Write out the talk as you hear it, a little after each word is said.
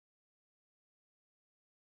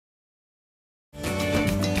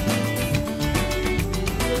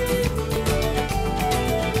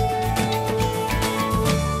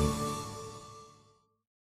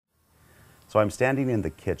So I'm standing in the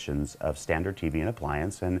kitchens of Standard TV and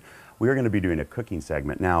Appliance, and we're going to be doing a cooking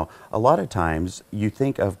segment. Now, a lot of times you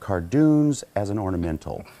think of cardoons as an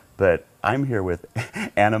ornamental, but I'm here with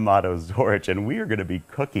Amato Zorich, and we are going to be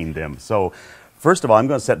cooking them. So first of all, I'm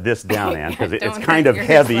going to set this down, Ann, because it's kind of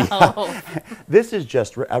heavy. This is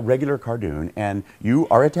just a regular cardoon, and you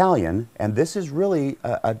are Italian, and this is really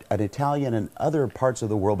an Italian and other parts of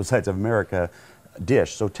the world besides America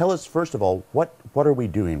dish. So tell us, first of all, what are we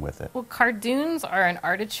doing with it? Well, cardoons are an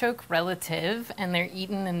artichoke relative, and they're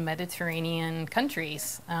eaten in Mediterranean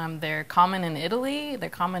countries. They're common in Italy, they're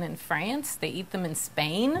common in France, they eat them in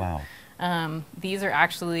Spain. Wow. These are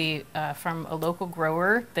actually from a local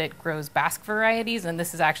grower that grows Basque varieties, and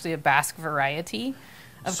this is actually a Basque variety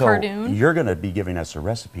of cardoon. So you're going to be giving us a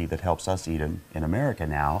recipe that helps us eat them in America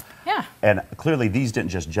now. Yeah. And clearly these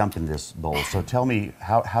didn't just jump in this bowl. So tell me,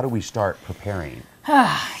 how do we start preparing?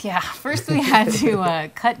 Yeah, first we had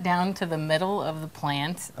to cut down to the middle of the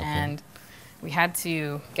plant, and we had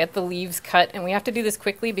to get the leaves cut, and we have to do this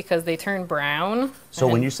quickly because they turn brown. So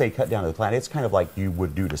when you say cut down to the plant, it's kind of like you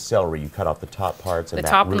would do to celery. You cut off the top parts and the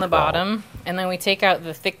top and the bottom, and then we take out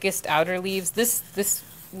the thickest outer leaves. This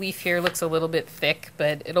leaf here looks a little bit thick,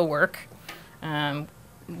 but it'll work.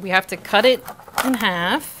 We have to cut it in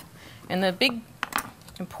half, and the big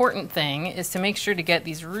important thing is to make sure to get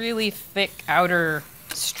these really thick outer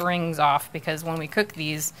strings off, because when we cook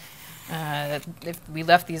these, if we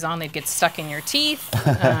left these on, they'd get stuck in your teeth.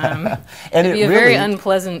 And it'd be a very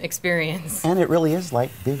unpleasant experience. And it really is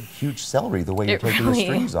like big, huge celery, the way you're taking the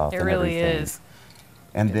strings off. It really is.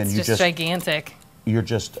 And then it's just gigantic. You're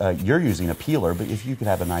using a peeler, but if you could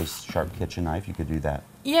have a nice sharp kitchen knife, you could do that.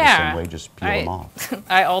 Yeah. The same way, just peel them off.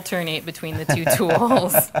 I alternate between the two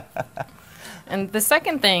tools. And the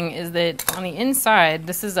second thing is that on the inside,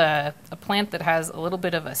 this is a plant that has a little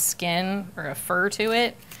bit of a skin or a fur to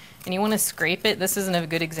it, and you want to scrape it. This isn't a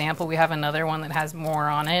good example. We have another one that has more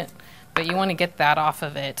on it, but you want to get that off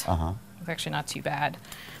of it. It's actually not too bad.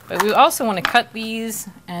 But we also want to cut these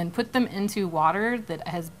and put them into water that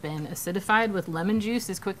has been acidified with lemon juice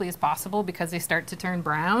as quickly as possible, because they start to turn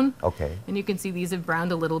brown. Okay. And you can see these have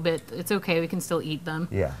browned a little bit. It's okay. We can still eat them.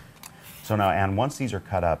 Yeah. So now, Ann, once these are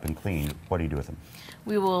cut up and cleaned, what do you do with them?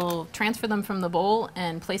 We will transfer them from the bowl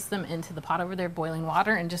and place them into the pot over there, boiling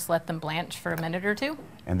water, and just let them blanch for a minute or two.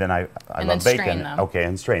 And then I love bacon. Strain them. Okay,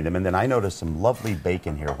 and strain them. And then I noticed some lovely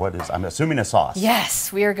bacon here. What is, I'm assuming a sauce.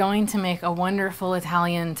 Yes, we are going to make a wonderful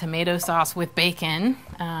Italian tomato sauce with bacon.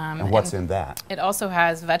 And what's in that? It also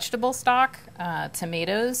has vegetable stock,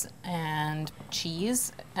 tomatoes, and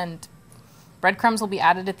cheese. And breadcrumbs will be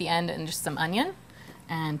added at the end, and just some onion,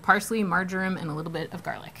 and parsley, marjoram, and a little bit of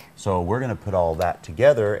garlic. So we're going to put all that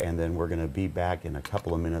together, and then we're going to be back in a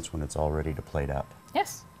couple of minutes when it's all ready to plate up.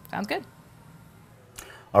 Yes, sounds good.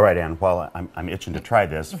 All right, Ann, while I'm itching to try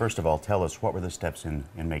this, first of all, tell us, what were the steps in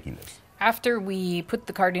making this? After we put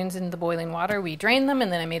the cardoons in the boiling water, we drained them,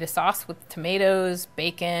 and then I made a sauce with tomatoes,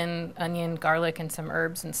 bacon, onion, garlic, and some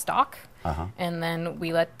herbs and stock. And then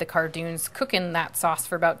we let the cardoons cook in that sauce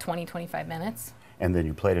for about 20-25 minutes. And then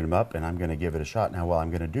you plated them up, and I'm going to give it a shot. Now, while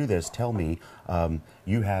I'm going to do this, tell me,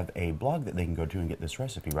 you have a blog that they can go to and get this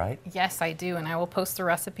recipe, right? Yes, I do, and I will post the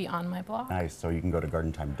recipe on my blog. Nice. So you can go to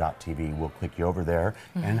gardentime.tv. We'll click you over there,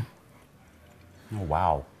 and oh,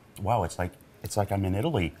 wow, it's like I'm in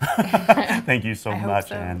Italy. Thank you so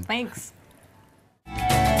much, Ann. Thanks.